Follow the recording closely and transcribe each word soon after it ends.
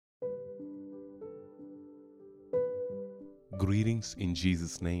Greetings in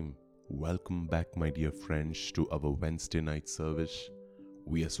Jesus' name. Welcome back, my dear friends, to our Wednesday night service.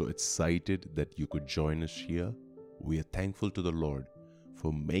 We are so excited that you could join us here. We are thankful to the Lord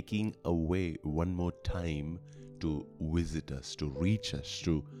for making a way one more time to visit us, to reach us,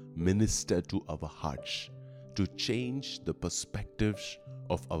 to minister to our hearts, to change the perspectives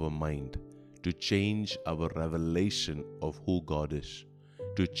of our mind, to change our revelation of who God is,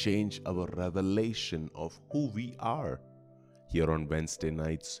 to change our revelation of who we are. Here on Wednesday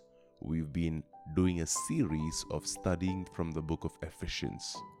nights, we've been doing a series of studying from the book of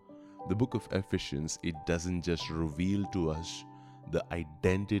Ephesians. The book of Ephesians, it doesn't just reveal to us the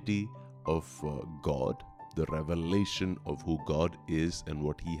identity of God, the revelation of who God is and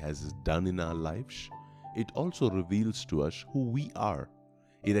what He has done in our lives. It also reveals to us who we are.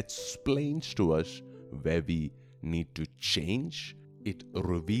 It explains to us where we need to change. It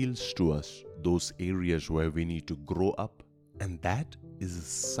reveals to us those areas where we need to grow up. And that is a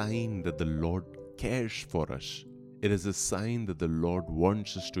sign that the Lord cares for us. It is a sign that the Lord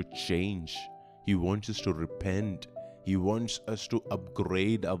wants us to change. He wants us to repent. He wants us to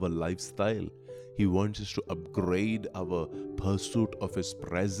upgrade our lifestyle. He wants us to upgrade our pursuit of His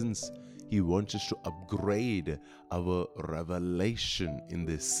presence. He wants us to upgrade our revelation in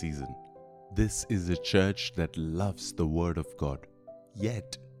this season. This is a church that loves the Word of God.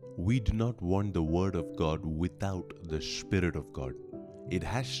 Yet, we do not want the Word of God without the Spirit of God. It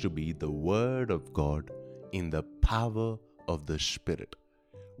has to be the Word of God in the power of the Spirit.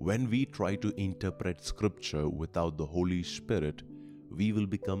 When we try to interpret Scripture without the Holy Spirit, we will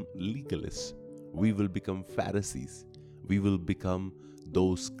become legalists. We will become Pharisees. We will become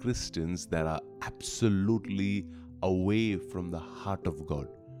those Christians that are absolutely away from the heart of God.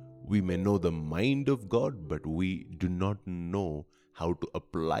 We may know the mind of God, but we do not know how to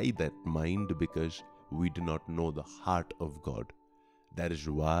apply that mind because we do not know the heart of God. That is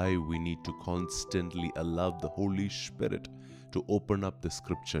why we need to constantly allow the Holy Spirit to open up the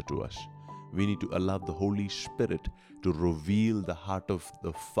Scripture to us. We need to allow the Holy Spirit to reveal the heart of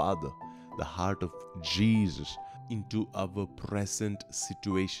the Father, the heart of Jesus into our present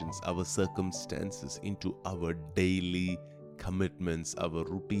situations, our circumstances, into our daily commitments, our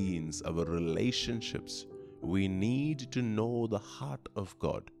routines, our relationships. We need to know the heart of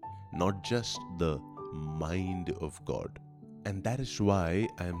God, not just the mind of God. And that is why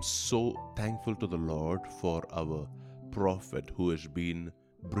I am so thankful to the Lord for our prophet who has been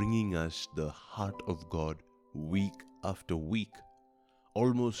bringing us the heart of God week after week.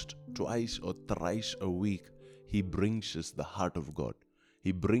 Almost twice or thrice a week, he brings us the heart of God.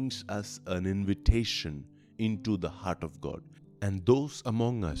 He brings us an invitation into the heart of God. And those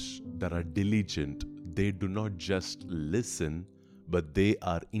among us that are diligent, they do not just listen, but they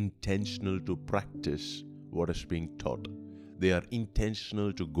are intentional to practice what is being taught. They are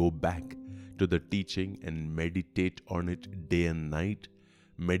intentional to go back to the teaching and meditate on it day and night,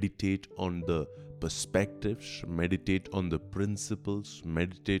 meditate on the perspectives, meditate on the principles,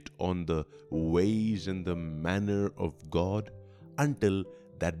 meditate on the ways and the manner of God until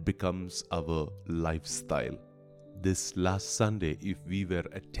that becomes our lifestyle. This last Sunday, if we were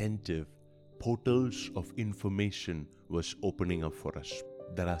attentive, portals of information was opening up for us.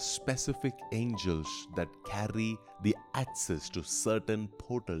 There are specific angels that carry the access to certain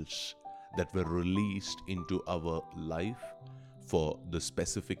portals that were released into our life for the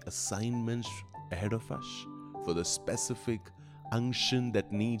specific assignments ahead of us, for the specific unction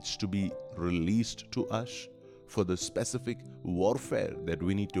that needs to be released to us, for the specific warfare that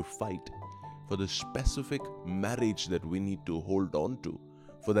we need to fight, for the specific marriage that we need to hold on to,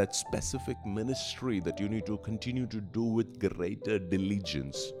 for that specific ministry that you need to continue to do with greater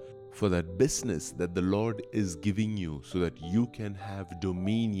diligence, for that business that the Lord is giving you so that you can have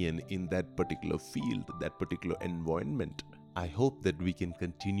dominion in that particular field, that particular environment. I hope that we can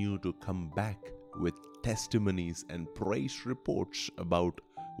continue to come back with testimonies and praise reports about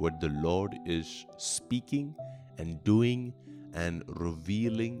what the Lord is speaking and doing and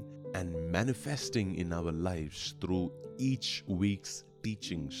revealing and manifesting in our lives through each week's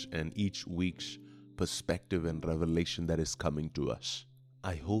teachings and each week's perspective and revelation that is coming to us.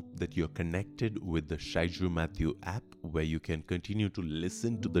 I hope that you're connected with the Shaiju Matthew app where you can continue to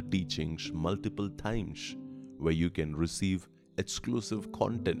listen to the teachings multiple times, where you can receive exclusive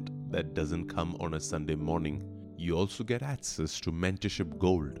content that doesn't come on a Sunday morning. You also get access to Mentorship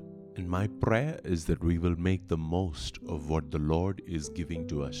Gold. And my prayer is that we will make the most of what the Lord is giving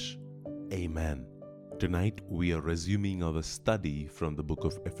to us. Amen. Tonight we are resuming our study from the book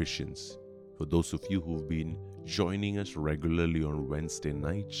of Ephesians. For those of you who've been joining us regularly on Wednesday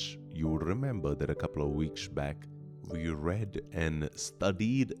nights, you will remember that a couple of weeks back we read and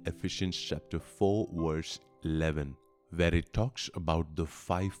studied Ephesians chapter 4 verse 11, where it talks about the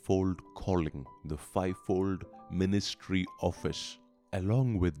fivefold calling, the fivefold ministry office.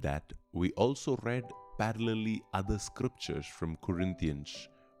 Along with that, we also read parallelly other scriptures from Corinthians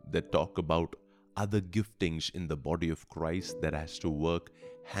that talk about other giftings in the body of Christ that has to work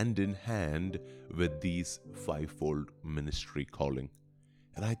hand in hand with these fivefold ministry calling.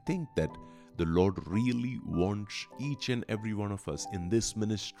 And I think that the Lord really wants each and every one of us in this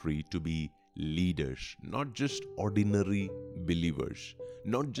ministry to be leaders, not just ordinary believers,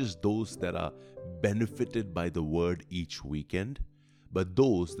 not just those that are benefited by the word each weekend, but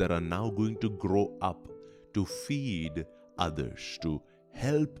those that are now going to grow up to feed others, to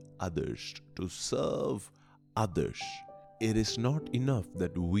help others, to serve others. It is not enough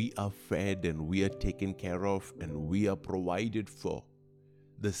that we are fed and we are taken care of and we are provided for.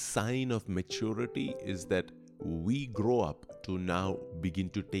 The sign of maturity is that we grow up to now begin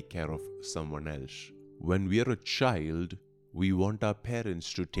to take care of someone else. When we are a child, we want our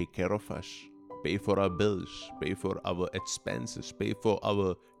parents to take care of us, pay for our bills, pay for our expenses, pay for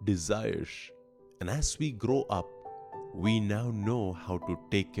our desires. And as we grow up, we now know how to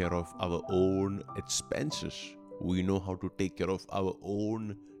take care of our own expenses. We know how to take care of our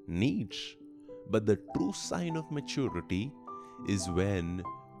own needs. But the true sign of maturity is when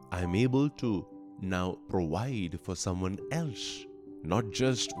I'm able to now provide for someone else, not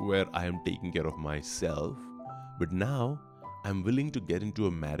just where I am taking care of myself, but now I'm willing to get into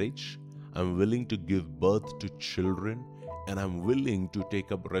a marriage, I'm willing to give birth to children, and I'm willing to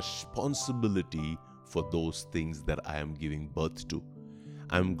take up responsibility for those things that I am giving birth to.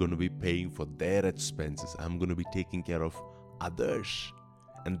 I'm going to be paying for their expenses. I'm going to be taking care of others.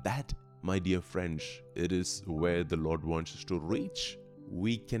 And that, my dear friends, it is where the Lord wants us to reach.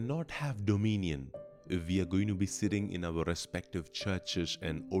 We cannot have dominion if we are going to be sitting in our respective churches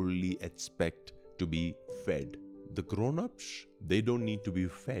and only expect to be fed. The grown-ups, they don't need to be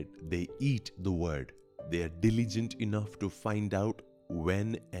fed. They eat the word. They are diligent enough to find out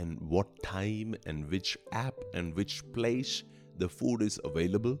when and what time and which app and which place the food is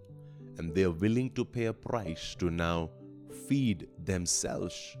available, and they are willing to pay a price to now feed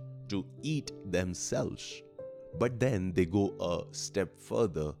themselves, to eat themselves. But then they go a step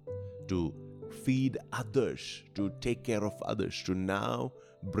further to feed others, to take care of others, to now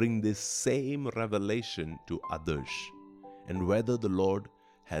bring this same revelation to others. And whether the Lord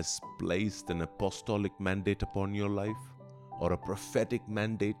has placed an apostolic mandate upon your life, or a prophetic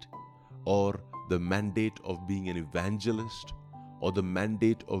mandate, or the mandate of being an evangelist, or the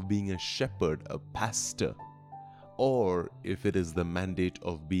mandate of being a shepherd, a pastor, or if it is the mandate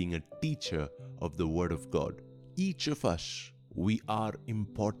of being a teacher of the Word of God, each of us, we are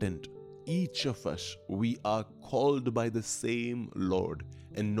important. Each of us, we are called by the same Lord,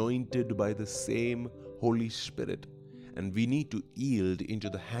 anointed by the same Holy Spirit. And we need to yield into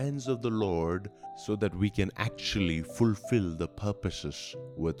the hands of the Lord so that we can actually fulfill the purposes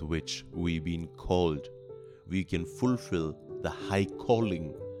with which we've been called. We can fulfill the high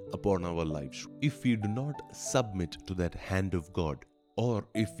calling upon our lives. If we do not submit to that hand of God, or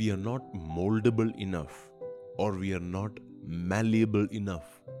if we are not moldable enough, or we are not malleable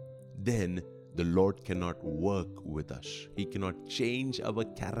enough, then the Lord cannot work with us. He cannot change our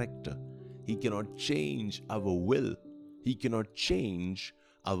character. He cannot change our will. He cannot change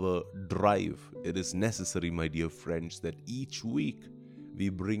our drive. It is necessary, my dear friends, that each week we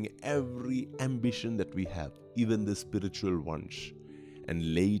bring every ambition that we have, even the spiritual ones,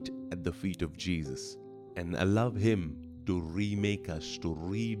 and lay it at the feet of Jesus and allow Him to remake us, to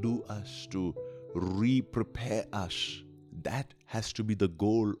redo us, to re-prepare us. That has to be the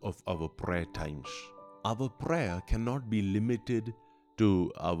goal of our prayer times. Our prayer cannot be limited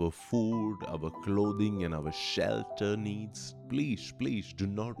to our food, our clothing, and our shelter needs. Please do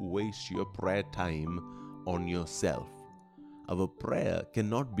not waste your prayer time on yourself. Our prayer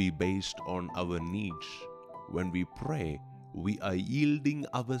cannot be based on our needs. When we pray, we are yielding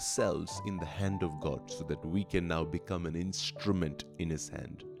ourselves in the hand of God so that we can now become an instrument in His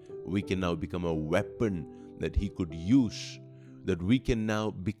hand. We can now become a weapon that He could use, that we can now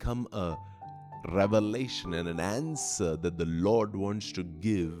become a revelation and an answer that the Lord wants to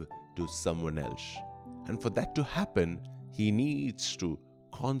give to someone else. And for that to happen, He needs to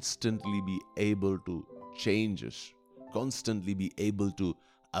constantly be able to change us, constantly be able to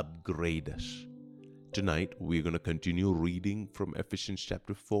upgrade us. Tonight, we're going to continue reading from Ephesians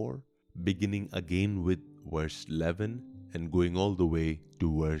chapter 4, beginning again with verse 11 and going all the way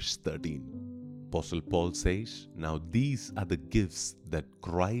to verse 13. Apostle Paul says, "Now these are the gifts that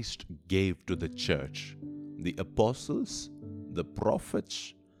Christ gave to the church. the apostles, the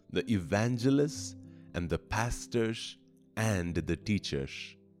prophets, the evangelists, and the pastors and the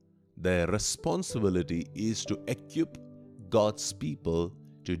teachers. Their responsibility is to equip God's people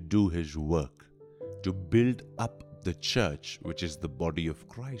to do His work, to build up the church, which is the body of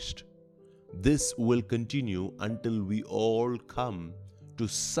Christ. This will continue until we all come to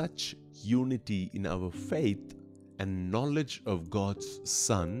such unity in our faith and knowledge of God's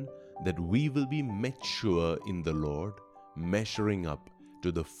Son that we will be mature in the Lord, measuring up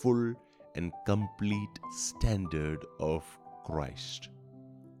to the full and complete standard of Christ.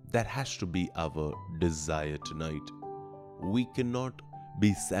 That has to be our desire tonight. We cannot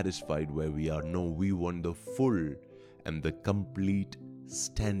be satisfied where we are. No, we want the full and the complete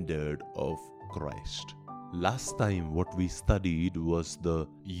standard of Christ. Last time what we studied was the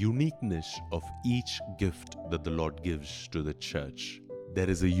uniqueness of each gift that the Lord gives to the church. There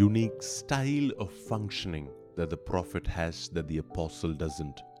is a unique style of functioning that the prophet has that the apostle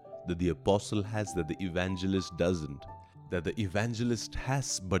doesn't, that the apostle has that the evangelist doesn't, that the evangelist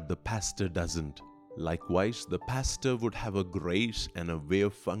has but the pastor doesn't. Likewise, the pastor would have a grace and a way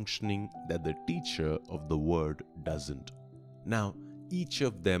of functioning that the teacher of the word doesn't. Now, each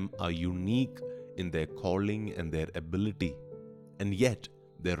of them are unique in their calling and their ability, and yet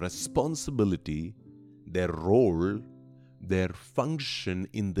their responsibility, their role, their function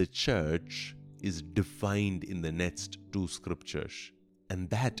in the church is defined in the next two scriptures. And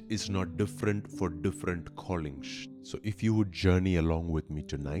that is not different for different callings. So if you would journey along with me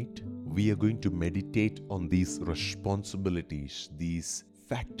tonight, we are going to meditate on these responsibilities, these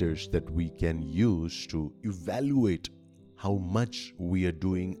factors that we can use to evaluate how much we are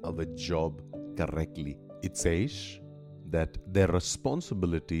doing our job correctly. It says that their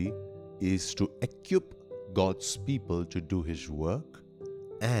responsibility is to equip God's people to do His work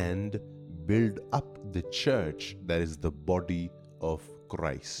and build up the church that is the body of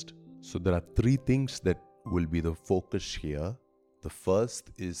Christ. So there are three things that will be the focus here. The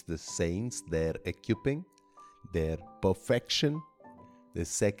first is the saints, their equipping, their perfection. The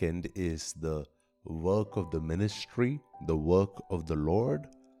second is the work of the ministry, the work of the Lord,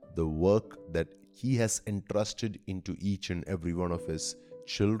 the work that He has entrusted into each and every one of His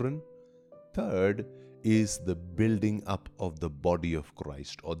children. Third is the building up of the body of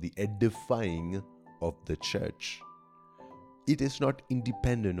Christ, or the edifying of the church. It is not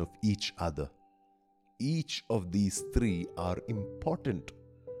independent of each other. Each of these three are important.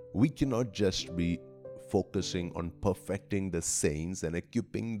 We cannot just be focusing on perfecting the saints and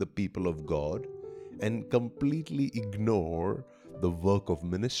equipping the people of God and completely ignore the work of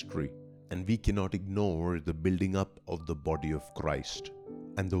ministry. And we cannot ignore the building up of the body of Christ.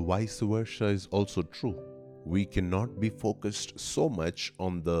 And the vice versa is also true. We cannot be focused so much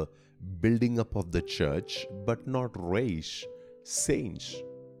on the building up of the church but not raise saints,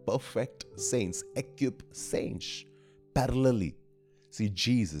 perfect saints, equip saints parallelly. See,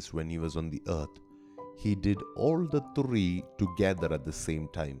 Jesus, when He was on the earth, He did all the three together at the same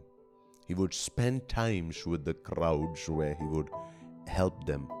time. He would spend times with the crowds where He would help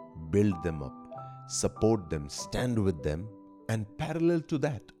them, build them up, support them, stand with them. And parallel to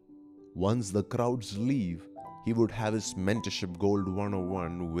that, once the crowds leave, He would have His mentorship gold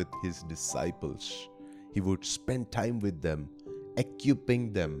 101 with His disciples. He would spend time with them,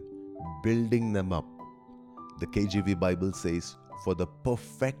 equipping them, building them up. The KJV Bible says, for the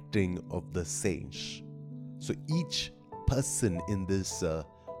perfecting of the saints. So each person in this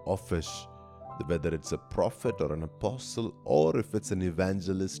office, whether it's a prophet or an apostle, or if it's an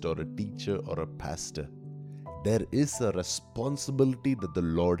evangelist or a teacher or a pastor, there is a responsibility that the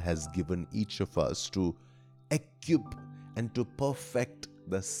Lord has given each of us to equip and to perfect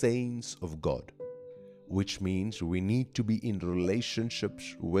the saints of God, which means we need to be in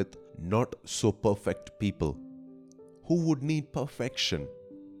relationships with not so perfect people. Who would need perfection?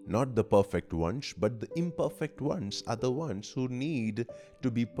 Not the perfect ones, but the imperfect ones are the ones who need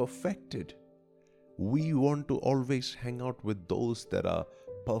to be perfected. We want to always hang out with those that are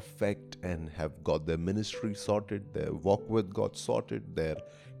perfect and have got their ministry sorted, their walk with God sorted, their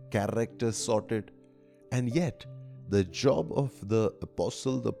character sorted. And yet, the job of the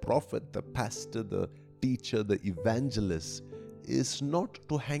apostle, the prophet, the pastor, the teacher, the evangelist is not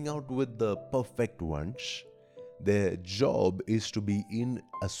to hang out with the perfect ones. Their job is to be in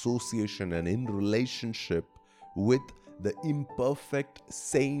association and in relationship with the imperfect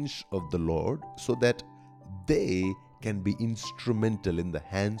saints of the Lord, so that they can be instrumental in the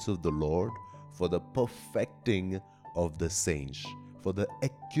hands of the Lord for the perfecting of the saints, for the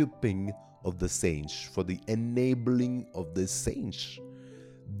equipping of the saints, for the enabling of the saints.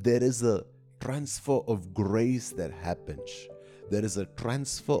 There is a transfer of grace that happens. There is a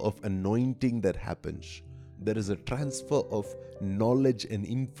transfer of anointing that happens. There is a transfer of knowledge and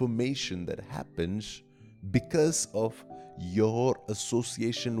information that happens because of your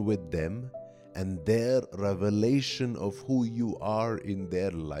association with them and their revelation of who you are in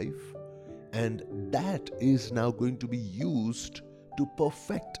their life. And that is now going to be used to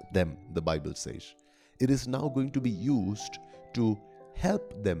perfect them, the Bible says. It is now going to be used to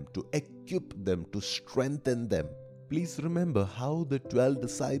help them, to equip them, to strengthen them. Please remember how the 12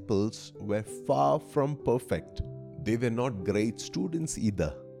 disciples were far from perfect. They were not great students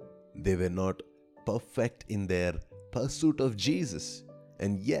either. They were not perfect in their pursuit of Jesus.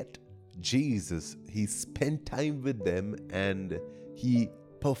 And yet, Jesus, He spent time with them and He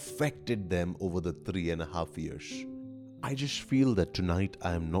perfected them over the 3.5 years. I just feel that tonight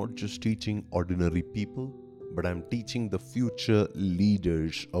I am not just teaching ordinary people, but I'm teaching the future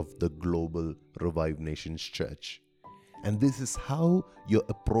leaders of the Global Revive Nations Church. And this is how your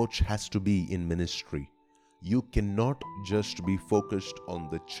approach has to be in ministry. You cannot just be focused on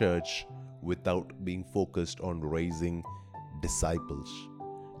the church without being focused on raising disciples.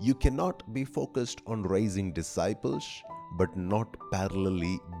 You cannot be focused on raising disciples but not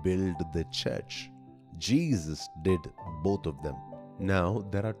parallelly build the church. Jesus did both of them. Now,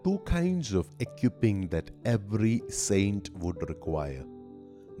 there are two kinds of equipping that every saint would require.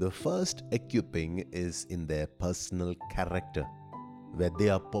 The first equipping is in their personal character, where they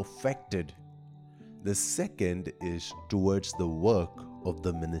are perfected. The second is towards the work of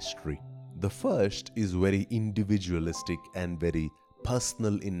the ministry. The first is very individualistic and very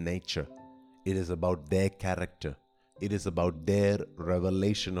personal in nature. It is about their character. It is about their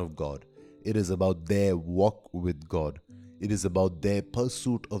revelation of God. It is about their walk with God. It is about their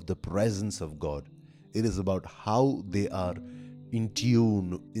pursuit of the presence of God. It is about how they are in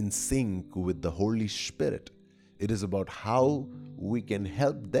tune, in sync with the Holy Spirit. It is about how we can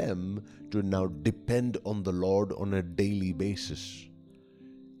help them to now depend on the Lord on a daily basis.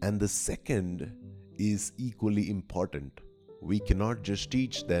 And the second is equally important. We cannot just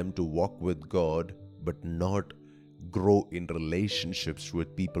teach them to walk with God, but not grow in relationships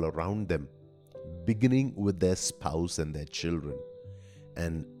with people around them, beginning with their spouse and their children,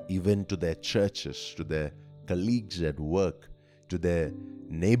 and even to their churches, to their colleagues at work, to their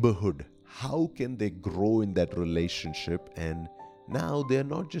neighborhood. How can they grow in that relationship? And now they are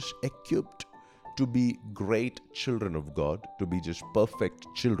not just equipped to be great children of God, to be just perfect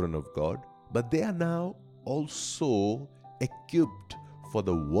children of God, but they are now also equipped for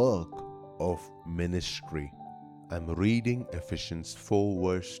the work of ministry. I'm reading Ephesians 4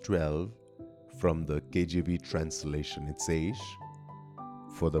 verse 12 from the KJV translation. It says,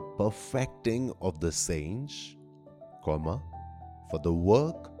 "For the perfecting of the saints, for the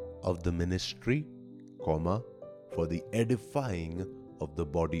work of the ministry, for the edifying of the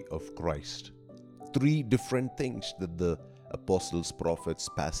body of Christ." Three different things that the apostles, prophets,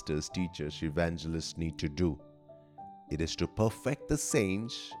 pastors, teachers, evangelists need to do. It is to perfect the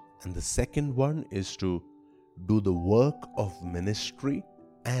saints, and the second one is to do the work of ministry,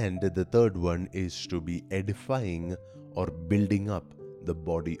 and the third one is to be edifying or building up the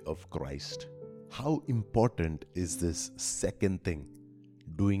body of Christ. How important is this second thing?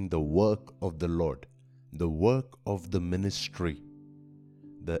 Doing the work of the Lord, the work of the ministry.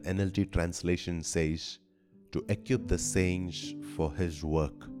 The NLT translation says, to equip the saints for His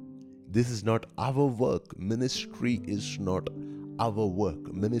work. This is not our work. Ministry is not our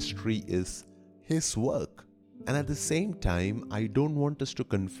work. Ministry is His work. And at the same time, I don't want us to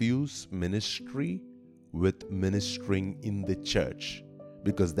confuse ministry with ministering in the church,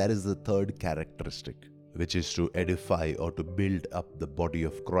 because that is the third characteristic, which is to edify or to build up the body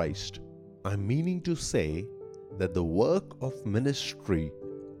of Christ. I'm meaning to say that the work of ministry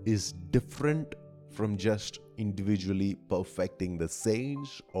is different from just individually perfecting the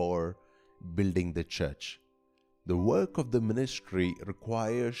saints or building the church. The work of the ministry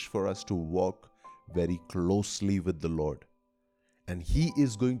requires for us to walk very closely with the Lord. And He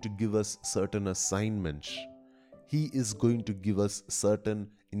is going to give us certain assignments. He is going to give us certain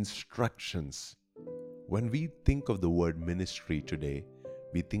instructions. When we think of the word ministry today,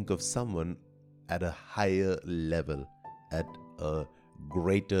 we think of someone at a higher level, at a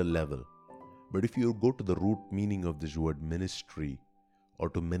greater level. But if you go to the root meaning of this word ministry or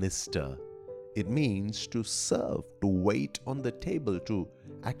to minister, it means to serve, to wait on the table, to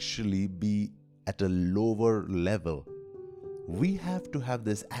actually be at a lower level. We have to have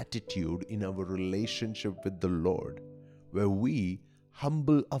this attitude in our relationship with the Lord, where we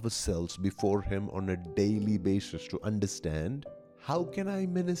humble ourselves before Him on a daily basis to understand How can I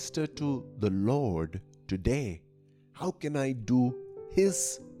minister to the Lord today? How can I do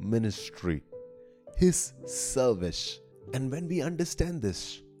His ministry, His service? And when we understand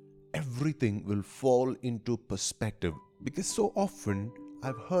this, everything will fall into perspective. Because so often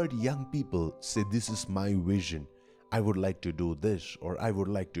I've heard young people say, "This is my vision. I would like to do this, or I would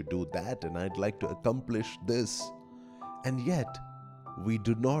like to do that, and I'd like to accomplish this." And yet, we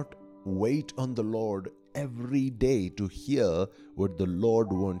do not wait on the Lord every day to hear what the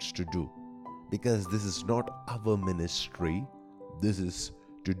Lord wants to do. Because this is not our ministry, this is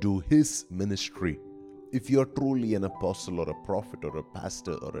to do His ministry. If you're truly an apostle or a prophet or a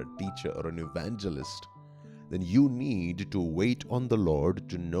pastor or a teacher or an evangelist, then you need to wait on the Lord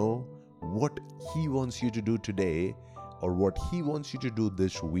to know what He wants you to do today, or what He wants you to do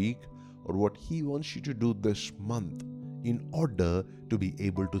this week, or what He wants you to do this month, in order to be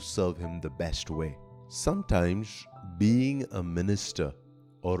able to serve Him the best way. Sometimes being a minister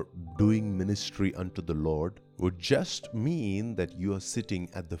or doing ministry unto the Lord would just mean that you are sitting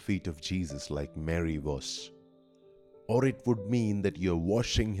at the feet of Jesus like Mary was. Or it would mean that you're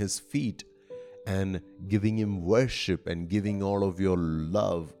washing His feet and giving Him worship and giving all of your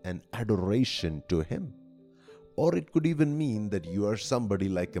love and adoration to Him. Or it could even mean that you are somebody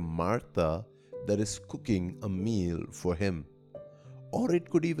like a Martha that is cooking a meal for Him. Or it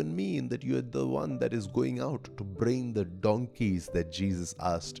could even mean that you are the one that is going out to bring the donkeys that Jesus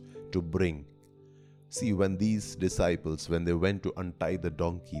asked to bring. See, when these disciples, when they went to untie the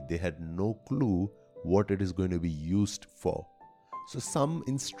donkey, they had no clue what it is going to be used for. So some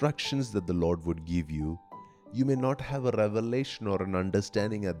instructions that the Lord would give you, you may not have a revelation or an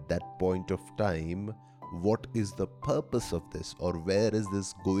understanding at that point of time. What is the purpose of this, or where is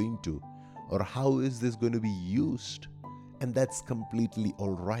this going to, or how is this going to be used? And that's completely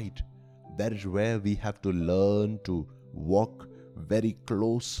all right. That is where we have to learn to walk very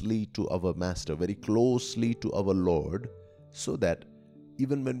closely to our Master, very closely to our Lord, so that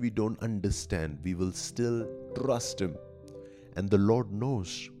even when we don't understand, we will still trust Him. And the Lord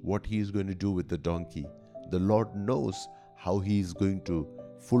knows what He is going to do with the donkey. The Lord knows how He is going to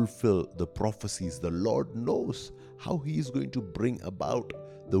fulfill the prophecies. The Lord knows how He is going to bring about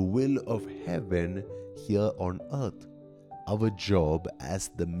the will of heaven here on earth. Our job as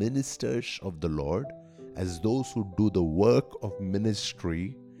the ministers of the Lord, as those who do the work of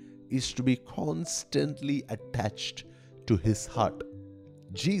ministry, is to be constantly attached to His heart.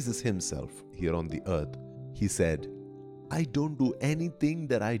 Jesus Himself here on the earth, He said, "I don't do anything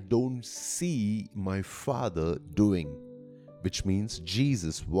that I don't see my Father doing." Which means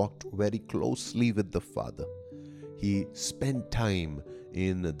Jesus walked very closely with the Father. He spent time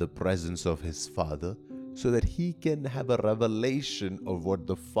in the presence of His Father, so that He can have a revelation of what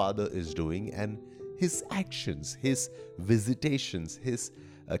the Father is doing, and His actions, His visitations, His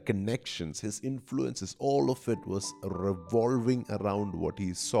connections, His influences, all of it was revolving around what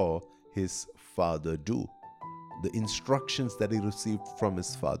He saw His Father do. The instructions that He received from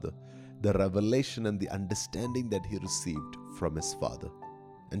His Father, the revelation and the understanding that He received from His Father.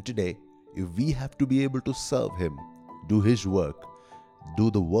 And today, if we have to be able to serve Him, do His work, do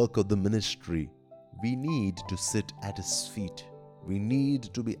the work of the ministry, we need to sit at His feet. We need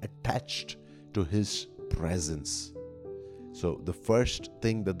to be attached to His presence. So the first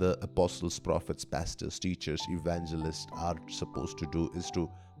thing that the apostles, prophets, pastors, teachers, evangelists are supposed to do is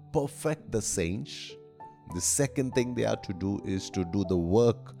to perfect the saints. The second thing they are to do is to do the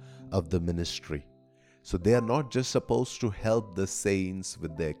work of the ministry. So they are not just supposed to help the saints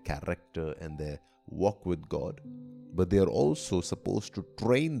with their character and their walk with God, but they are also supposed to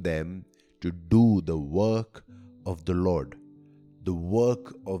train them to do the work of the Lord, the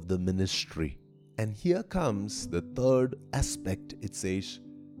work of the ministry. And here comes the third aspect. It says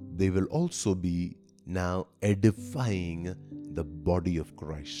they will also be now edifying the body of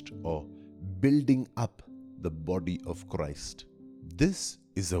Christ, or building up the body of Christ. This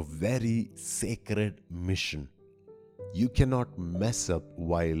is a very sacred mission. You cannot mess up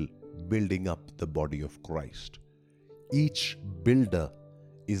while building up the body of Christ. Each builder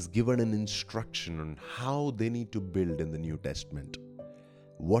is given an instruction on how they need to build in the New Testament.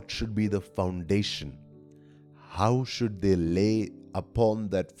 What should be the foundation? How should they lay upon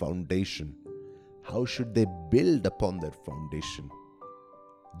that foundation? How should they build upon that foundation?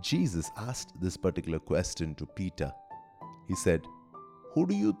 Jesus asked this particular question to Peter. He said, "Who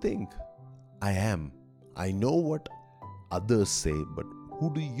do you think I am? I know what others say, but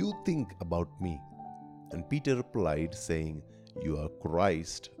who do you think about me?" And Peter replied, saying, "You are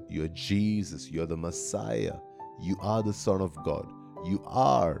Christ, you are Jesus, you are the Messiah, you are the Son of God, you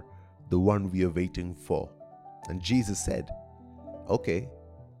are the one we are waiting for." And Jesus said, Okay,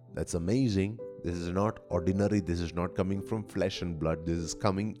 that's amazing. This is not ordinary. This is not coming from flesh and blood. This is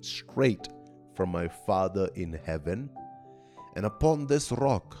coming straight from my Father in heaven. And upon this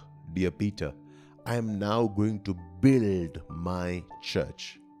rock, dear Peter, I am now going to build my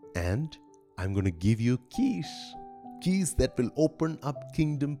church. And I'm going to give you keys. Keys that will open up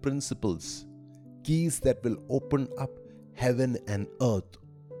kingdom principles. Keys that will open up heaven and earth.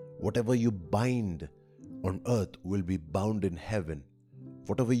 Whatever you bind on earth will be bound in heaven.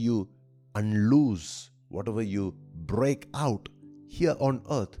 Whatever you unloose, whatever you break out here on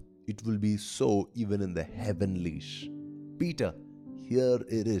earth, it will be so even in the heavenlies. Peter, here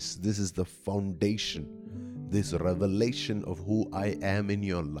it is. This is the foundation. This revelation of who I am in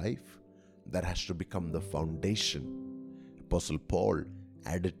your life, that has to become the foundation. Apostle Paul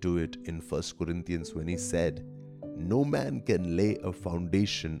added to it in 1 Corinthians when he said, no man can lay a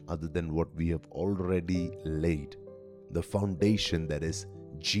foundation other than what we have already laid. The foundation that is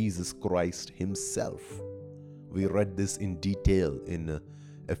Jesus Christ himself. We read this in detail in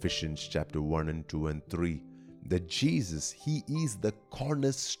Ephesians chapter 1 and 2 and 3. That Jesus, he is the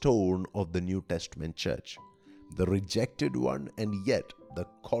cornerstone of the New Testament church. The rejected one and yet the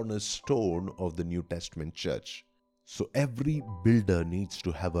cornerstone of the New Testament church. So every builder needs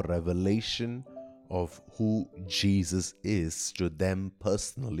to have a revelation of who Jesus is to them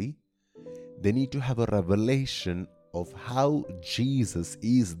personally. They need to have a revelation of how Jesus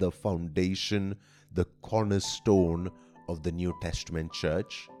is the foundation, the cornerstone of the New Testament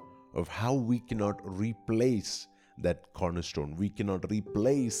church, of how we cannot replace that cornerstone. We cannot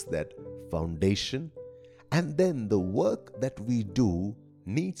replace that foundation. And then the work that we do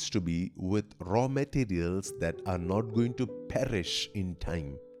needs to be with raw materials that are not going to perish in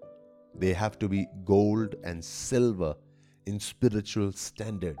time. They have to be gold and silver in spiritual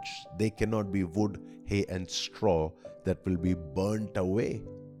standards. They cannot be wood, hay, and straw that will be burnt away.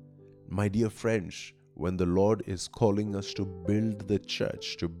 My dear friends, when the Lord is calling us to build the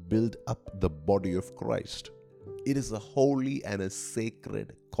church, to build up the body of Christ, it is a holy and a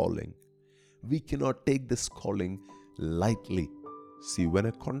sacred calling. We cannot take this calling lightly. See, when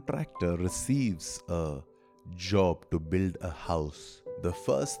a contractor receives a job to build a house, the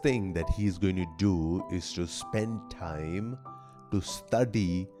first thing that he is going to do is to spend time to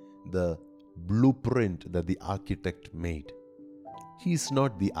study the blueprint that the architect made. He is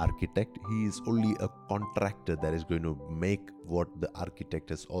not the architect, he is only a contractor that is going to make what the architect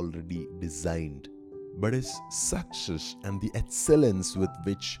has already designed. But his success and the excellence with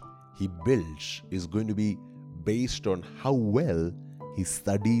which he builds is going to be based on how well he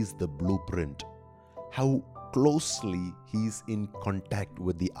studies the blueprint, how closely he is in contact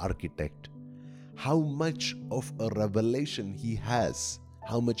with the architect, how much of a revelation he has,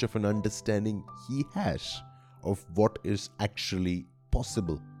 how much of an understanding he has of what is actually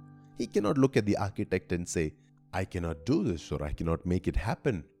possible. He cannot look at the architect and say, I cannot do this or I cannot make it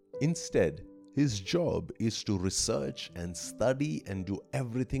happen. Instead, his job is to research and study and do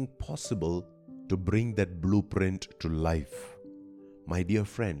everything possible to bring that blueprint to life. My dear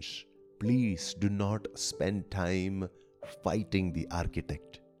friends, please do not spend time fighting the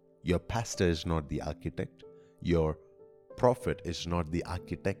architect. Your pastor is not the architect. Your prophet is not the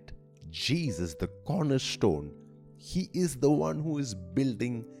architect. Jesus, the cornerstone, he is the one who is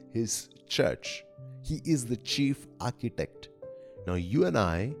building his church. He is the chief architect. Now you and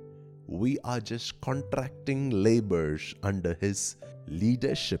I, we are just contracting laborers under his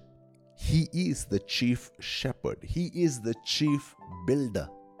leadership. He is the chief shepherd. He is the chief builder.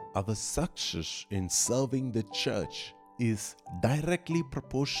 Our success in serving the church is directly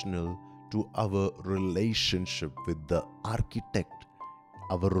proportional to our relationship with the architect,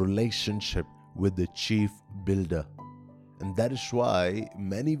 our relationship with the chief builder. And that is why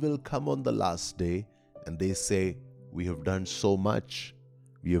many will come on the last day and they say, we have done so much,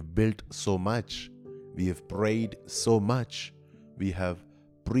 we have built so much, we have prayed so much, we have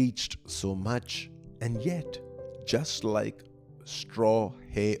preached so much, and yet, just like straw,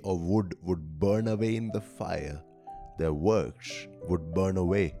 hay, or wood would burn away in the fire, their works would burn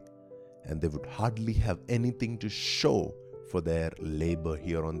away, and they would hardly have anything to show for their labor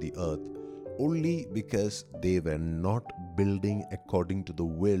here on the earth, only because they were not building according to the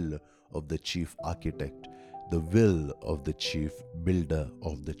will of the chief architect, the will of the chief builder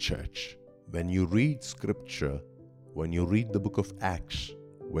of the church. When you read scripture, when you read the book of Acts,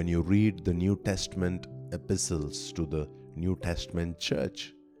 when you read the New Testament epistles to the New Testament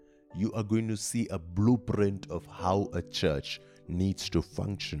church, you are going to see a blueprint of how a church needs to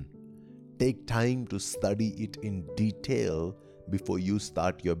function. Take time to study it in detail before you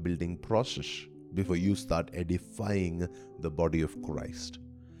start your building process. before you start edifying the body of Christ.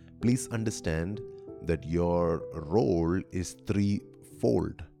 Please understand that your role is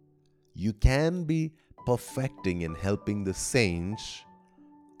threefold. You can be perfecting and helping the saints,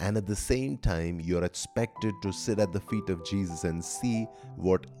 and at the same time, you're expected to sit at the feet of Jesus and see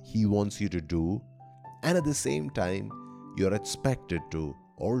what He wants you to do. And at the same time, you're expected to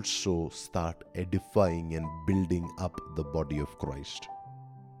also start edifying and building up the body of Christ.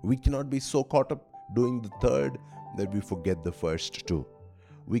 We cannot be so caught up doing the third that we forget the first two.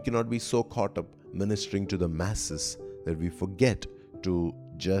 We cannot be so caught up ministering to the masses that we forget to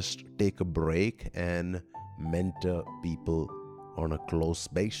just take a break and mentor people on a close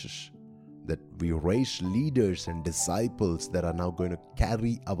basis. That we raise leaders and disciples that are now going to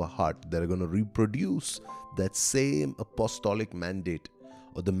carry our heart, that are going to reproduce that same apostolic mandate,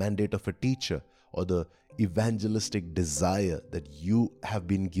 or the mandate of a teacher, or the evangelistic desire that you have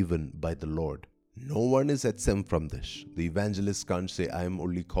been given by the Lord. No one is exempt from this. The evangelist can't say, I am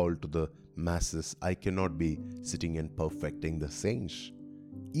only called to the masses. I cannot be sitting and perfecting the saints.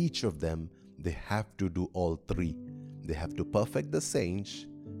 Each of them, they have to do all three. They have to perfect the saints,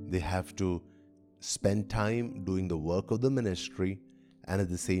 they have to spend time doing the work of the ministry, and at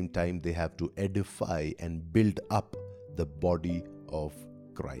the same time, they have to edify and build up the body of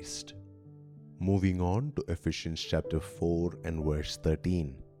Christ. Moving on to Ephesians chapter 4 and verse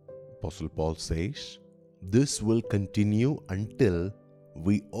 13. Apostle Paul says, "This will continue until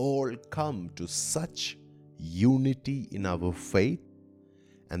we all come to such unity in our faith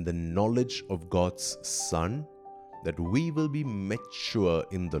and the knowledge of God's Son, that we will be mature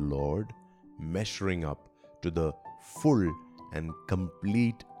in the Lord, measuring up to the full and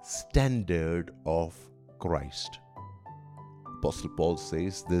complete standard of Christ." Apostle Paul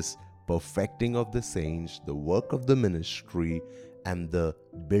says this perfecting of the saints, the work of the ministry, and the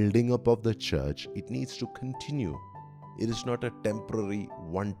building up of the church, it needs to continue. It is not a temporary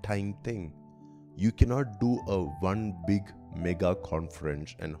one-time thing. You cannot do a one big mega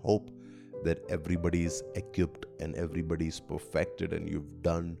conference and hope that everybody is equipped and everybody is perfected and you've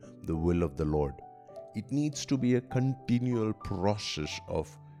done the will of the Lord. It needs to be a continual process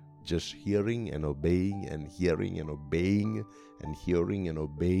of just hearing and obeying and hearing and obeying and hearing and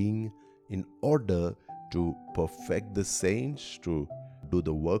obeying in order to perfect the saints, to do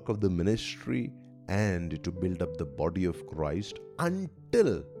the work of the ministry, and to build up the body of Christ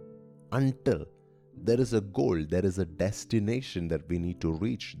until there is a goal, there is a destination that we need to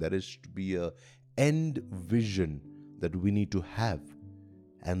reach. There is to be an end vision that we need to have.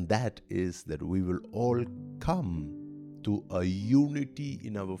 And that is that we will all come to a unity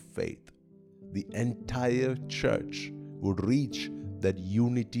in our faith. The entire church would reach that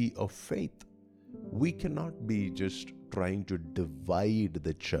unity of faith. We cannot be just trying to divide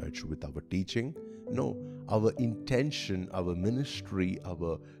the church with our teaching. No, our intention, our ministry,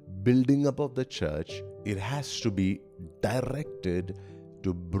 our building up of the church, it has to be directed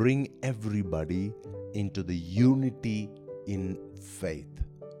to bring everybody into the unity in faith,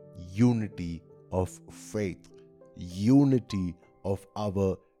 unity of faith, unity of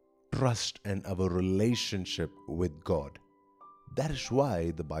our trust and our relationship with God. That is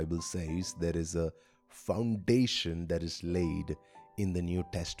why the Bible says there is a foundation that is laid in the New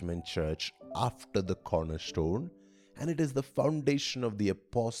Testament church after the cornerstone, and it is the foundation of the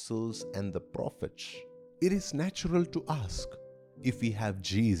apostles and the prophets. It is natural to ask, if we have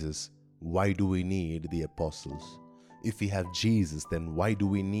Jesus, why do we need the apostles? If we have Jesus, then why do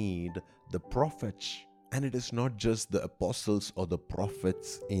we need the prophets? And it is not just the apostles or the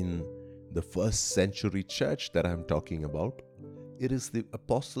prophets in the first century church that I'm talking about. It is the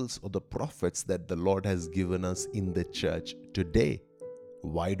apostles or the prophets that the Lord has given us in the church today.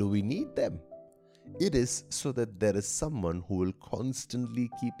 Why do we need them? It is so that there is someone who will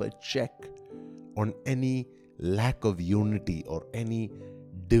constantly keep a check on any lack of unity or any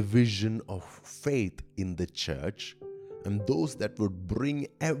division of faith in the church, and those that would bring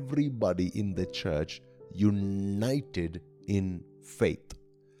everybody in the church united in faith.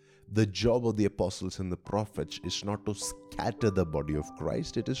 The job of the apostles and the prophets is not to scatter the body of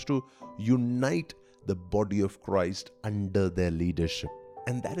Christ, it is to unite the body of Christ under their leadership.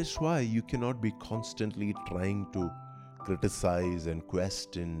 And that is why you cannot be constantly trying to criticize and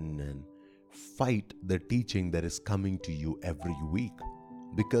question and fight the teaching that is coming to you every week,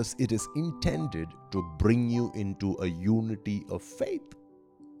 because it is intended to bring you into a unity of faith.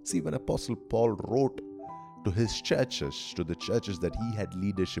 See, when Apostle Paul wrote to his churches, to the churches that he had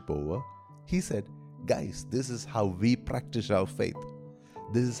leadership over, he said, guys, this is how we practice our faith.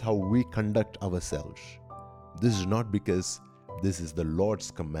 This is how we conduct ourselves. This is not because This is the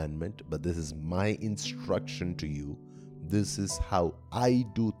Lord's commandment, but this is my instruction to you. This is how I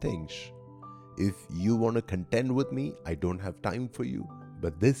do things. If you want to contend with me, I don't have time for you.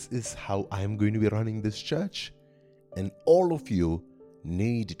 But this is how I am going to be running this church. And all of you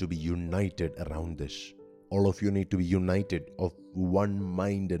need to be united around this. All of you need to be united of one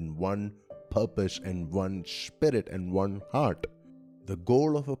mind and one purpose and one spirit and one heart. The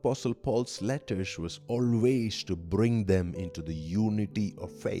goal of Apostle Paul's letters was always to bring them into the unity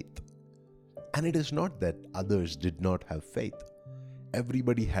of faith. And it is not that others did not have faith.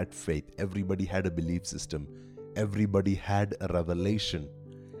 Everybody had faith. Everybody had a belief system. Everybody had a revelation.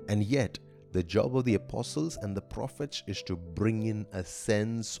 And yet, the job of the apostles and the prophets is to bring in a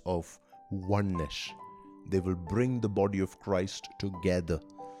sense of oneness. They will bring the body of Christ together.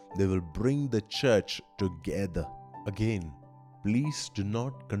 They will bring the church together. Again, please do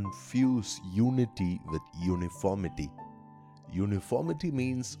not confuse unity with uniformity. Uniformity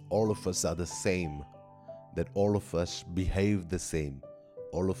means all of us are the same, that all of us behave the same,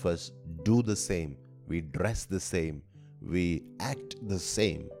 all of us do the same, we dress the same, we act the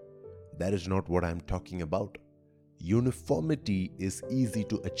same. That is not what I'm talking about. Uniformity is easy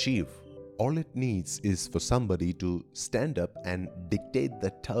to achieve. All it needs is for somebody to stand up and dictate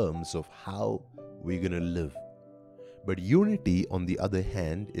the terms of how we're going to live. But unity, on the other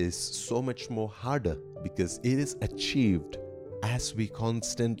hand, is so much more harder because it is achieved as we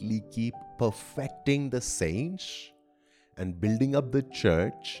constantly keep perfecting the saints and building up the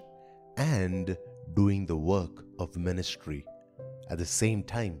church and doing the work of ministry at the same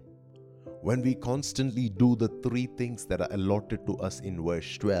time. When we constantly do the three things that are allotted to us in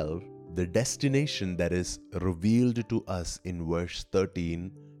verse 12, the destination that is revealed to us in verse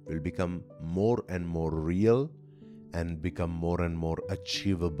 13 will become more and more real and become more and more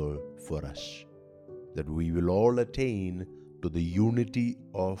achievable for us. That we will all attain to the unity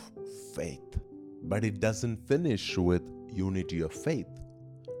of faith. But it doesn't finish with unity of faith.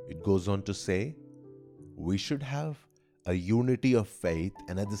 It goes on to say, we should have a unity of faith,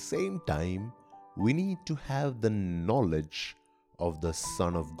 and at the same time, we need to have the knowledge of the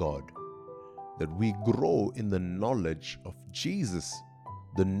Son of God. That we grow in the knowledge of Jesus,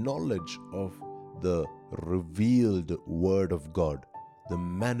 the knowledge of the revealed Word of God, the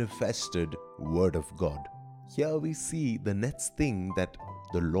manifested Word of God. Here we see the next thing that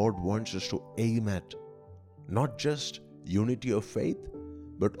the Lord wants us to aim at. Not just unity of faith,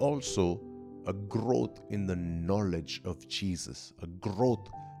 but also a growth in the knowledge of Jesus, a growth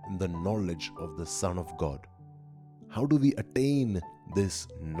in the knowledge of the Son of God. How do we attain this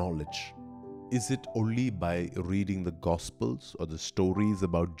knowledge? Is it only by reading the Gospels or the stories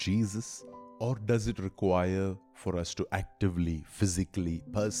about Jesus? Or does it require for us to actively, physically,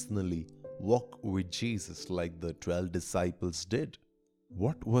 personally walk with Jesus like the 12 disciples did?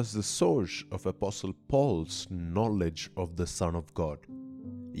 What was the source of Apostle Paul's knowledge of the Son of God?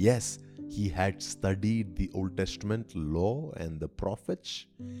 Yes, he had studied the Old Testament law and the prophets,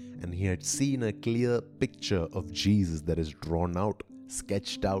 and he had seen a clear picture of Jesus that is drawn out,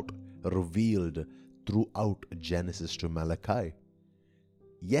 sketched out, revealed throughout Genesis to Malachi.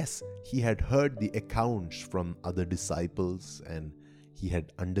 Yes, he had heard the accounts from other disciples and he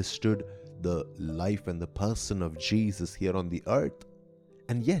had understood the life and the person of Jesus here on the earth.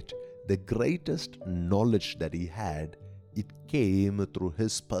 And yet, the greatest knowledge that he had, it came through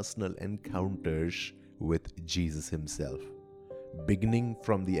his personal encounters with Jesus himself. Beginning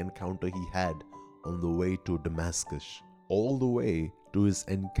from the encounter he had on the way to Damascus, all the way to his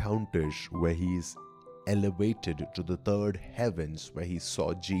encounters where he is elevated to the third heavens where he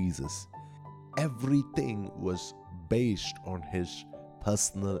saw Jesus. Everything was based on his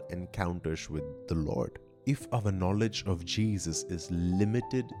personal encounters with the Lord. If our knowledge of Jesus is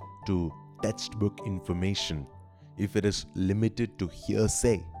limited to textbook information, if it is limited to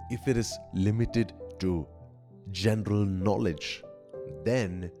hearsay, if it is limited to general knowledge,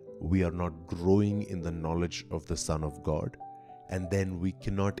 then we are not growing in the knowledge of the Son of God, and then we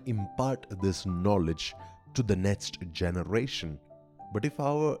cannot impart this knowledge to the next generation. But if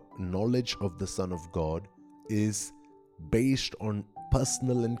our knowledge of the Son of God is based on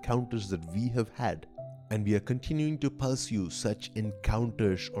personal encounters that we have had, and we are continuing to pursue such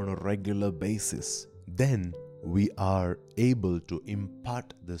encounters on a regular basis, then we are able to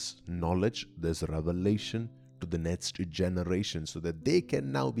impart this knowledge, this revelation to the next generation so that they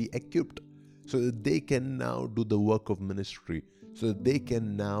can now be equipped, so that they can now do the work of ministry, so that they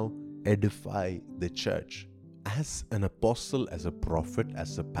can now edify the church. As an apostle, as a prophet,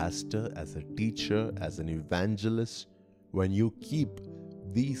 as a pastor, as a teacher, as an evangelist, when you keep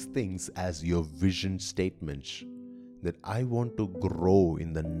these things as your vision statements, that I want to grow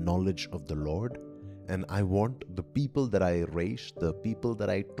in the knowledge of the Lord, and I want the people that I raise, the people that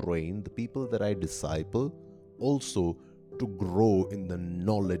I train, the people that I disciple also to grow in the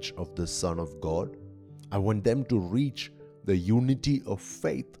knowledge of the Son of God. I want them to reach the unity of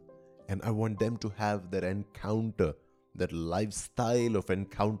faith, and I want them to have that encounter, that lifestyle of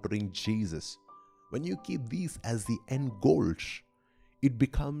encountering Jesus. When you keep these as the end goals, it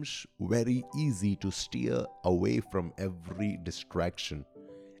becomes very easy to steer away from every distraction,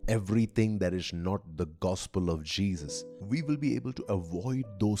 everything that is not the gospel of Jesus. We will be able to avoid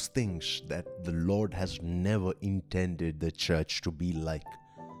those things that the Lord has never intended the church to be like.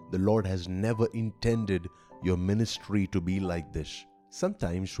 The Lord has never intended your ministry to be like this.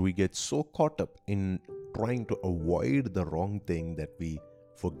 Sometimes we get so caught up in trying to avoid the wrong thing that we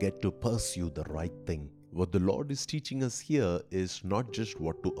forget to pursue the right thing. What the Lord is teaching us here is not just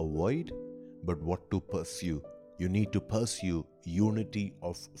what to avoid, but what to pursue. You need to pursue unity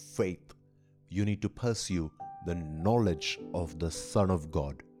of faith. You need to pursue the knowledge of the Son of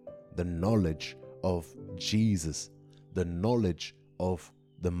God, the knowledge of Jesus, the knowledge of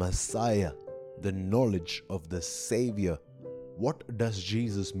the Messiah, the knowledge of the Savior. What does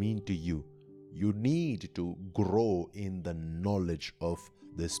Jesus mean to you? You need to grow in the knowledge of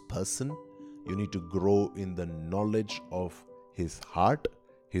this person. You need to grow in the knowledge of his heart,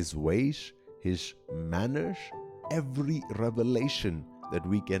 his ways, his manners. Every revelation that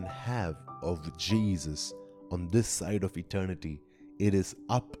we can have of Jesus on this side of eternity, it is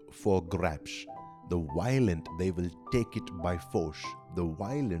up for grabs. The violent, they will take it by force. The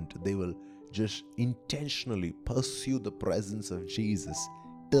violent, they will just intentionally pursue the presence of Jesus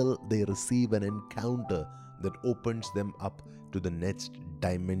till they receive an encounter that opens them up to the next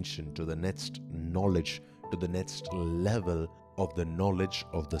dimension, to the next knowledge, to the next level of the knowledge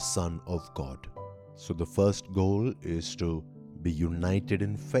of the Son of God. So the first goal is to be united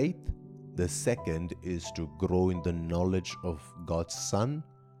in faith. The second is to grow in the knowledge of God's Son.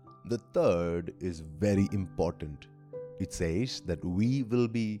 The third is very important. It says that we will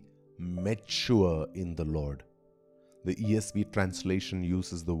be mature in the Lord. The ESV translation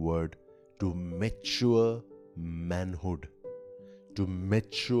uses the word to mature manhood, to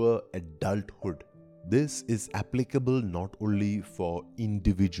mature adulthood. This is applicable not only for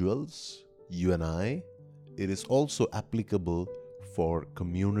individuals, you and I, it is also applicable for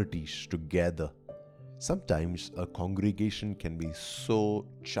communities together. Sometimes a congregation can be so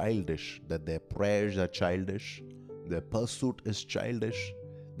childish that their prayers are childish, their pursuit is childish,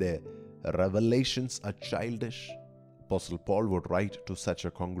 their revelations are childish. Apostle Paul would write to such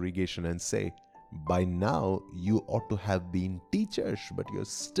a congregation and say, by now you ought to have been teachers, but you're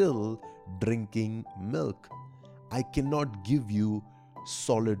still drinking milk. I cannot give you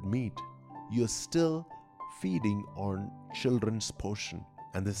solid meat. You're still feeding on children's portion.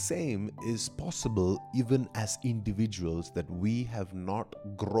 And the same is possible even as individuals, that we have not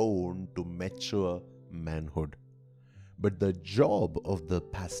grown to mature manhood. But the job of the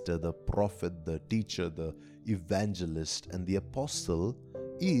pastor, the prophet, the teacher, the evangelist, and the apostle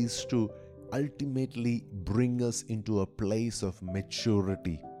is to ultimately bring us into a place of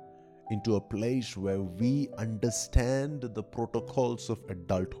maturity, into a place where we understand the protocols of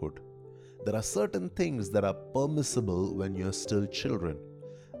adulthood. There are certain things that are permissible when you're still children.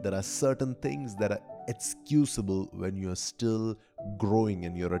 There are certain things that are excusable when you're still growing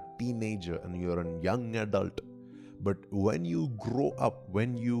and you're a teenager and you're a young adult. But when you grow up,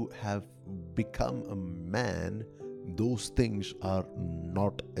 when you have become a man, those things are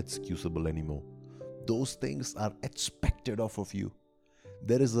not excusable anymore. Those things are expected of you.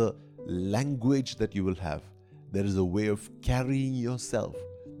 There is a language that you will have. There is a way of carrying yourself.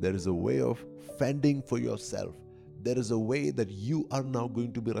 There is a way of fending for yourself. There is a way that you are now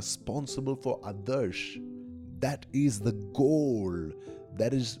going to be responsible for others. That is the goal.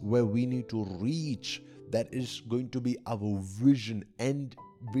 That is where we need to reach. That is going to be our vision and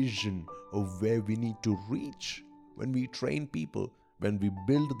vision of where we need to reach. When we train people, when we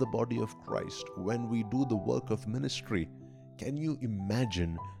build the body of Christ, when we do the work of ministry, can you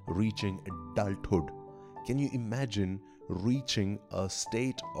imagine reaching adulthood? Can you imagine reaching a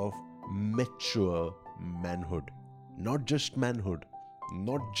state of mature manhood? Not just manhood,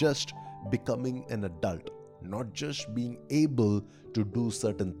 not just becoming an adult, not just being able to do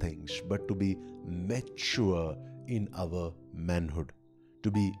certain things, but to be mature in our manhood, to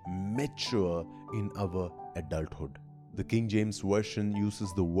be mature in our adulthood. The King James Version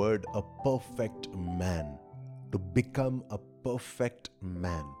uses the word a perfect man, to become a perfect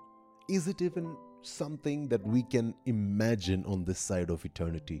man. Is it even something that we can imagine on this side of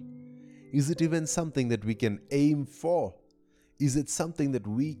eternity? Is it even something that we can aim for? Is it something that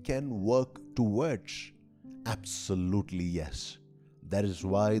we can work towards? Absolutely yes. That is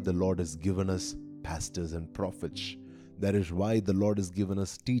why the Lord has given us pastors and prophets. That is why the Lord has given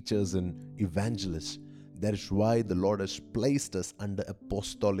us teachers and evangelists. That is why the Lord has placed us under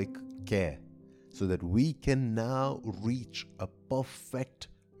apostolic care, so that we can now reach a perfect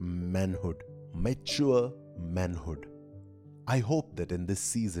manhood, mature manhood. I hope that in this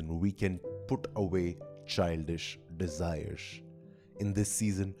season we can put away childish desires. In this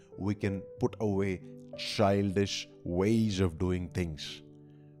season we can put away childish ways of doing things.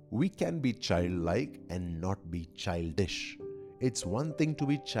 We can be childlike and not be childish. It's one thing to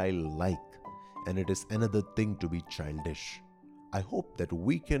be childlike, and it is another thing to be childish. I hope that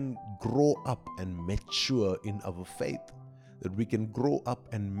we can grow up and mature in our faith, that we can grow up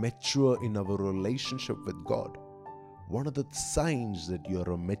and mature in our relationship with God. One of the signs that you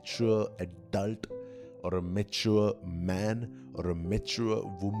are a mature adult or a mature man or a mature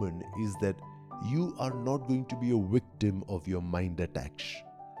woman is that you are not going to be a victim of your mind attacks.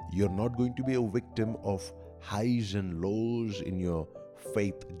 You're not going to be a victim of highs and lows in your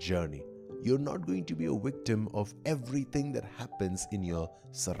faith journey. You're not going to be a victim of everything that happens in your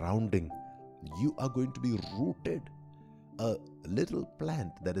surrounding. You are going to be rooted. A little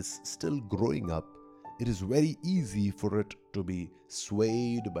plant that is still growing up, it is very easy for it to be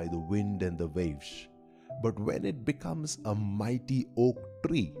swayed by the wind and the waves. But when it becomes a mighty oak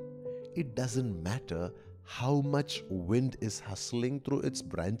tree, it doesn't matter how much wind is hustling through its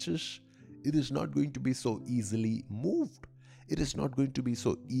branches. It is not going to be so easily moved. It is not going to be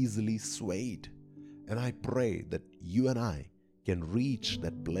so easily swayed. And I pray that you and I can reach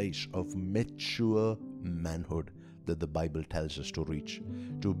that place of mature manhood that the Bible tells us to reach,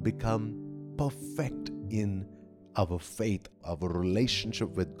 to become perfect in our faith, our relationship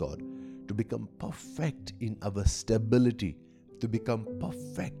with God, to become perfect in our stability, to become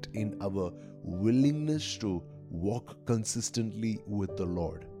perfect in our willingness to walk consistently with the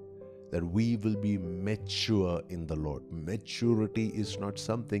Lord, that we will be mature in the Lord. Maturity is not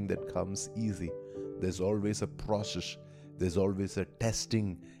something that comes easy. There's always a process. There's always a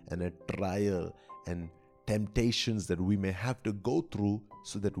testing and a trial and temptations that we may have to go through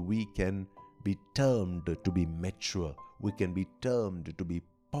so that we can be termed to be mature. We can be termed to be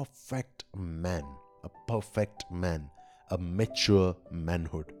perfect man, a perfect man, a mature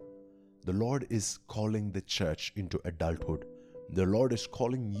manhood. The Lord is calling the church into adulthood. The Lord is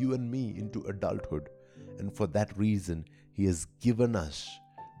calling you and me into adulthood. And for that reason, He has given us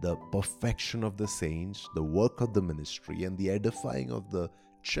the perfection of the saints, the work of the ministry, and the edifying of the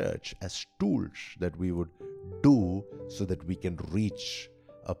church as tools that we would do so that we can reach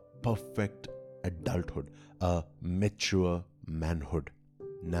a perfect adulthood, a mature manhood.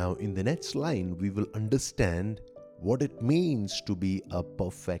 Now, in the next line, we will understand what it means to be a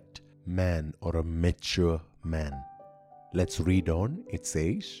perfect man or a mature man. Let's read on. It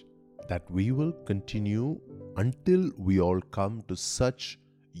says that we will continue until we all come to such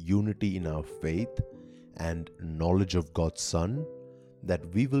unity in our faith and knowledge of God's Son, that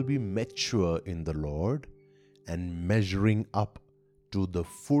we will be mature in the Lord and measuring up to the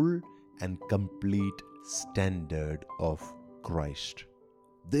full and complete standard of Christ.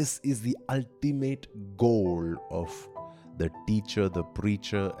 This is the ultimate goal of the teacher, the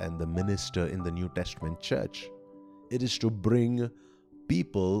preacher, and the minister in the New Testament church. It is to bring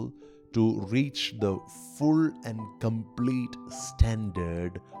people to reach the full and complete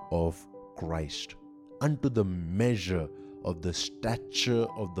standard of Christ, unto the measure of the stature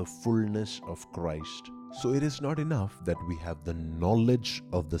of the fullness of Christ. So it is not enough that we have the knowledge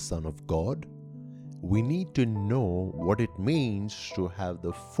of the Son of God. We need to know what it means to have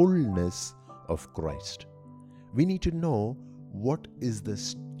the fullness of Christ. We need to know what is the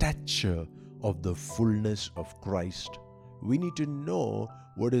stature of the fullness of Christ. We need to know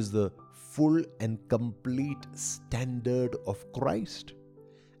what is the full and complete standard of Christ.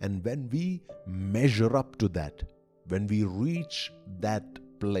 And when we measure up to that, when we reach that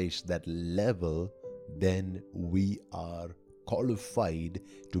place, that level, then we are qualified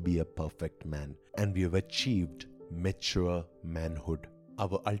to be a perfect man, and we have achieved mature manhood.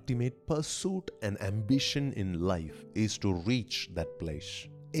 Our ultimate pursuit and ambition in life is to reach that place.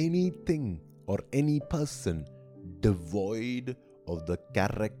 Anything or any person devoid of the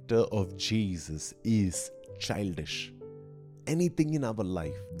character of Jesus is childish. Anything in our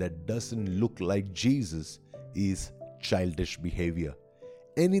life that doesn't look like Jesus is childish behavior.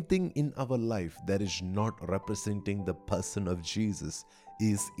 Anything in our life that is not representing the person of Jesus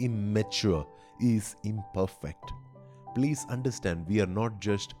is immature, is imperfect. Please understand, we are not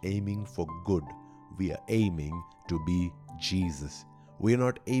just aiming for good. We are aiming to be Jesus. We are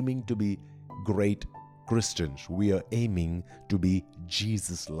not aiming to be great Christians. We are aiming to be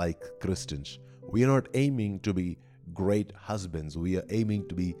Jesus-like Christians. We are not aiming to be great husbands. We are aiming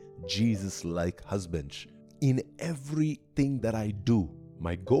to be Jesus-like husbands. In everything that I do,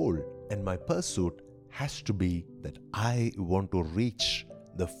 my goal and my pursuit has to be that I want to reach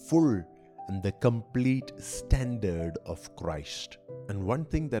the full and the complete standard of Christ. And one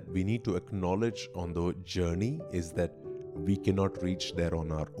thing that we need to acknowledge on the journey is that we cannot reach there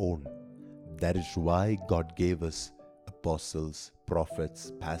on our own. That is why God gave us apostles,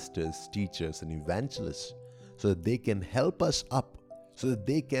 prophets, pastors, teachers, and evangelists, so that they can help us up, so that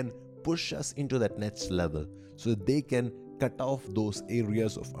they can push us into that next level, so that they can cut off those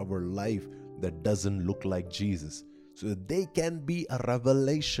areas of our life that doesn't look like Jesus, so that they can be a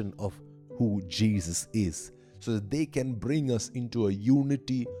revelation of who Jesus is, so that they can bring us into a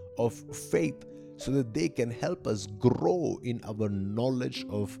unity of faith, so that they can help us grow in our knowledge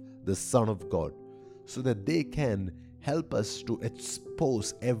of the Son of God, so that they can help us to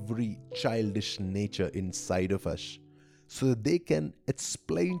expose every childish nature inside of us, so that they can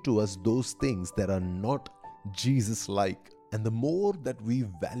explain to us those things that are not Jesus-like. And the more that we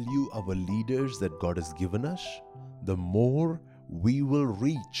value our leaders that God has given us, the more we will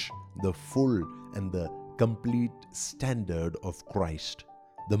reach the full and the complete standard of Christ.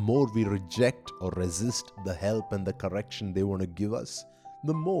 The more we reject or resist the help and the correction they want to give us,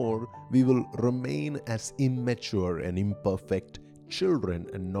 the more we will remain as immature and imperfect children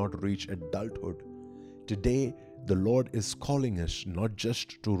and not reach adulthood. Today, the Lord is calling us not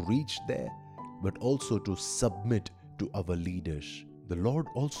just to reach there, but also to submit to our leaders. The Lord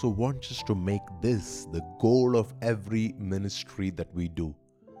also wants us to make this the goal of every ministry that we do,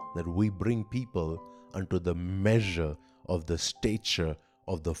 that we bring people unto the measure of the stature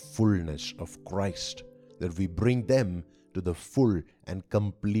of the fullness of Christ, that we bring them to the full and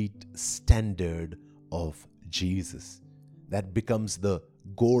complete standard of Jesus. That becomes the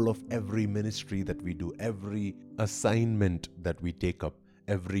goal of every ministry that we do, every assignment that we take up,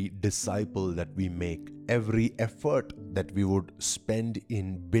 every disciple that we make, every effort that we would spend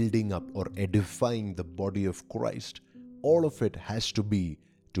in building up or edifying the body of Christ. All of it has to be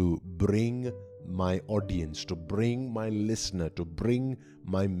to bring my audience, to bring my listener, to bring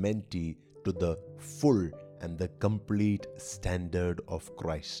my mentee to the full and the complete standard of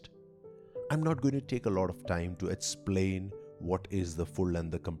Christ. I'm not going to take a lot of time to explain what is the full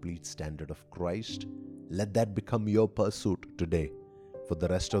and the complete standard of Christ. Let that become your pursuit today for the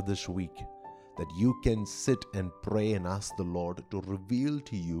rest of this week, that you can sit and pray and ask the Lord to reveal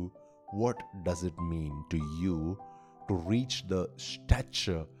to you what does it mean to you to reach the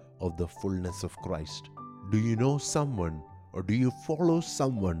stature of the fullness of Christ. Do you know someone, or do you follow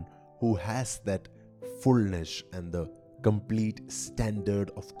someone who has that fullness and the complete standard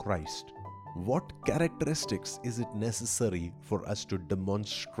of Christ? What characteristics is it necessary for us to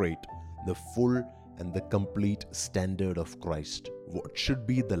demonstrate the full and the complete standard of Christ? What should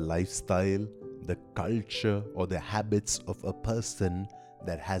be the lifestyle, the culture, or the habits of a person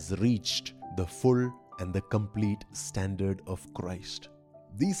that has reached the full and the complete standard of Christ?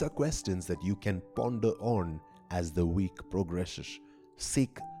 These are questions that you can ponder on as the week progresses.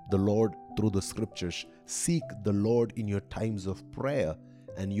 Seek the Lord through the scriptures. Seek the Lord in your times of prayer,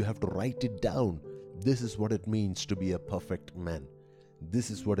 and you have to write it down. This is what it means to be a perfect man. This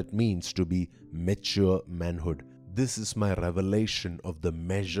is what it means to be mature manhood. This is my revelation of the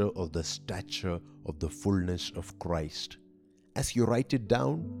measure of the stature of the fullness of Christ. As you write it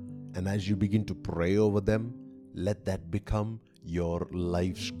down and as you begin to pray over them, let that become your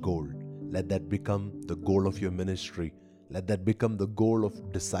life's goal. Let that become the goal of your ministry. Let that become the goal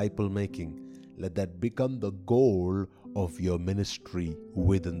of disciple making. Let that become the goal of your ministry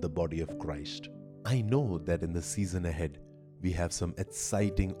within the body of Christ. I know that in the season ahead, we have some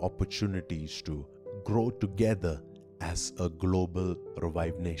exciting opportunities to grow together as a global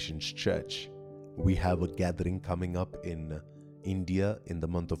Revived Nations church. We have a gathering coming up in India in the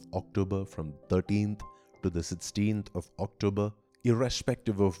month of October from 13th to the 16th of October.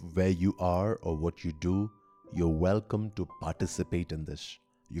 Irrespective of where you are or what you do, you're welcome to participate in this.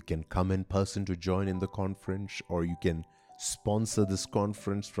 You can come in person to join in the conference, or you can sponsor this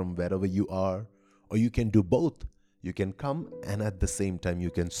conference from wherever you are, or you can do both. You can come and at the same time you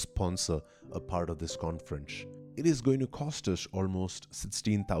can sponsor a part of this conference. It is going to cost us almost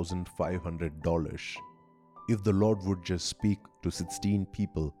 $16,500. If the Lord would just speak to 16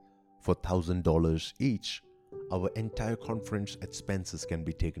 people for $1,000 each, our entire conference expenses can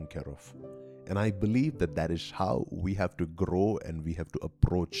be taken care of. And I believe that that is how we have to grow and we have to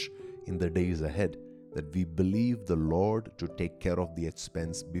approach in the days ahead, that we believe the Lord to take care of the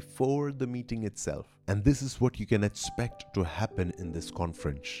expense before the meeting itself. And this is what you can expect to happen in this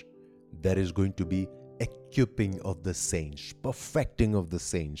conference. There is going to be equipping of the saints, perfecting of the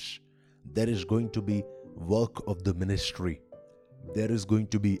saints. There is going to be work of the ministry. There is going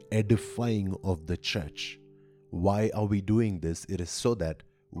to be edifying of the church. Why are we doing this? It is so that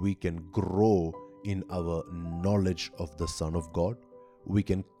we can grow in our knowledge of the Son of God. We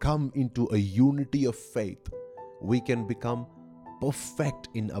can come into a unity of faith. We can become perfect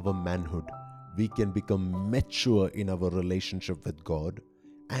in our manhood. We can become mature in our relationship with God,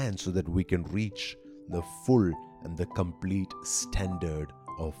 and so that we can reach the full and the complete standard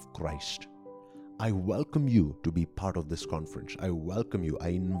of Christ. I welcome you to be part of this conference. I welcome you. I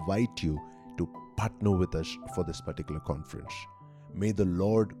invite you to partner with us for this particular conference. May the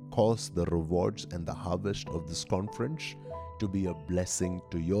Lord cause the rewards and the harvest of this conference to be a blessing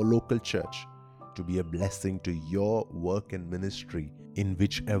to your local church, to be a blessing to your work and ministry in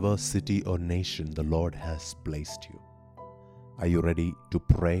whichever city or nation the Lord has placed you. Are you ready to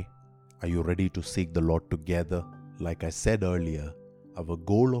pray? Are you ready to seek the Lord together? Like I said earlier, our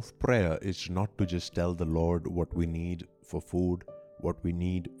goal of prayer is not to just tell the Lord what we need for food, what we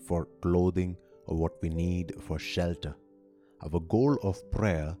need for clothing, or what we need for shelter. Our goal of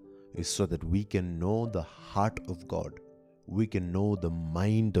prayer is so that we can know the heart of God. We can know the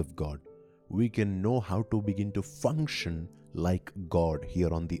mind of God. We can know how to begin to function like God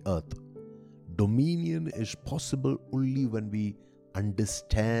here on the earth. Dominion is possible only when we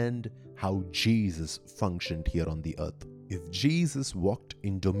understand how Jesus functioned here on the earth. If Jesus walked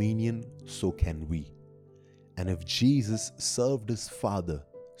in dominion, so can we. And if Jesus served his Father,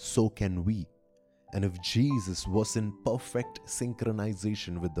 so can we. And if Jesus was in perfect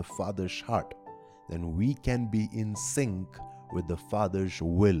synchronization with the Father's heart, then we can be in sync with the Father's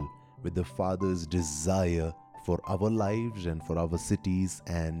will, with the Father's desire for our lives and for our cities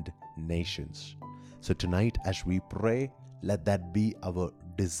and nations. So tonight, as we pray, let that be our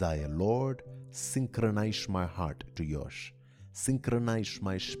desire. Lord, synchronize my heart to yours. Synchronize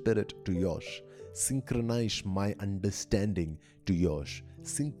my spirit to yours. Synchronize my understanding to yours.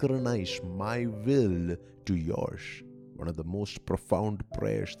 Synchronize my will to yours. One of the most profound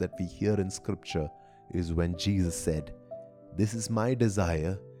prayers that we hear in Scripture is when Jesus said, "This is my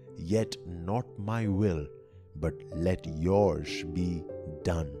desire, yet not my will, but let yours be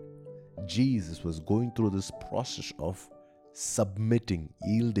done." Jesus was going through this process of submitting,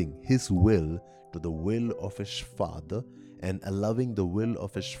 yielding his will to the will of his Father and allowing the will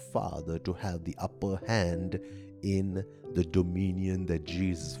of his Father to have the upper hand in the dominion that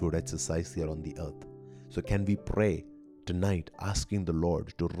Jesus would exercise here on the earth. So can we pray tonight asking the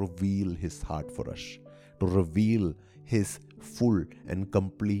Lord to reveal his heart for us, to reveal his full and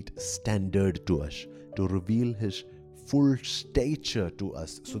complete standard to us, to reveal his full stature to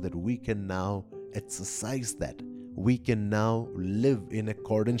us, so that we can now exercise that. We can now live in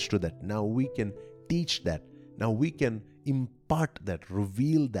accordance to that. Now we can teach that. Now we can impart that,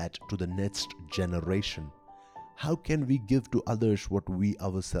 reveal that to the next generation. How can we give to others what we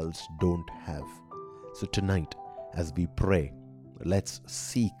ourselves don't have? So tonight, as we pray, let's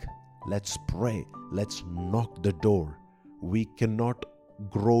seek, let's pray, let's knock the door. We cannot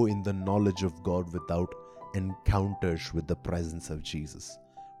grow in the knowledge of God without encounters with the presence of Jesus.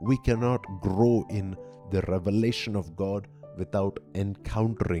 We cannot grow in the revelation of God without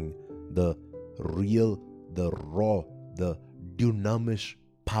encountering the real, the raw, the dunamis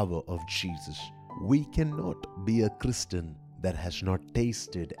power of Jesus. We cannot be a Christian that has not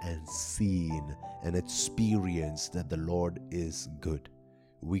tasted and seen and experienced that the Lord is good.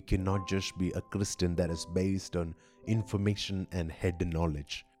 We cannot just be a Christian that is based on information and head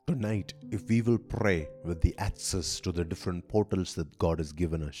knowledge. Tonight, if we will pray with the access to the different portals that God has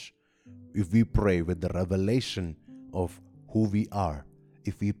given us, if we pray with the revelation of who we are,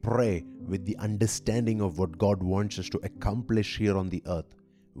 if we pray with the understanding of what God wants us to accomplish here on the earth,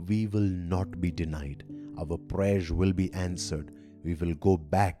 we will not be denied. Our prayers will be answered. We will go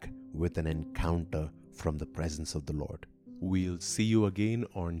back with an encounter from the presence of the Lord. We'll see you again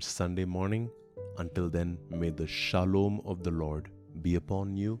on Sunday morning. Until then, may the shalom of the Lord be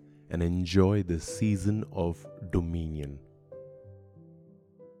upon you and enjoy the season of dominion.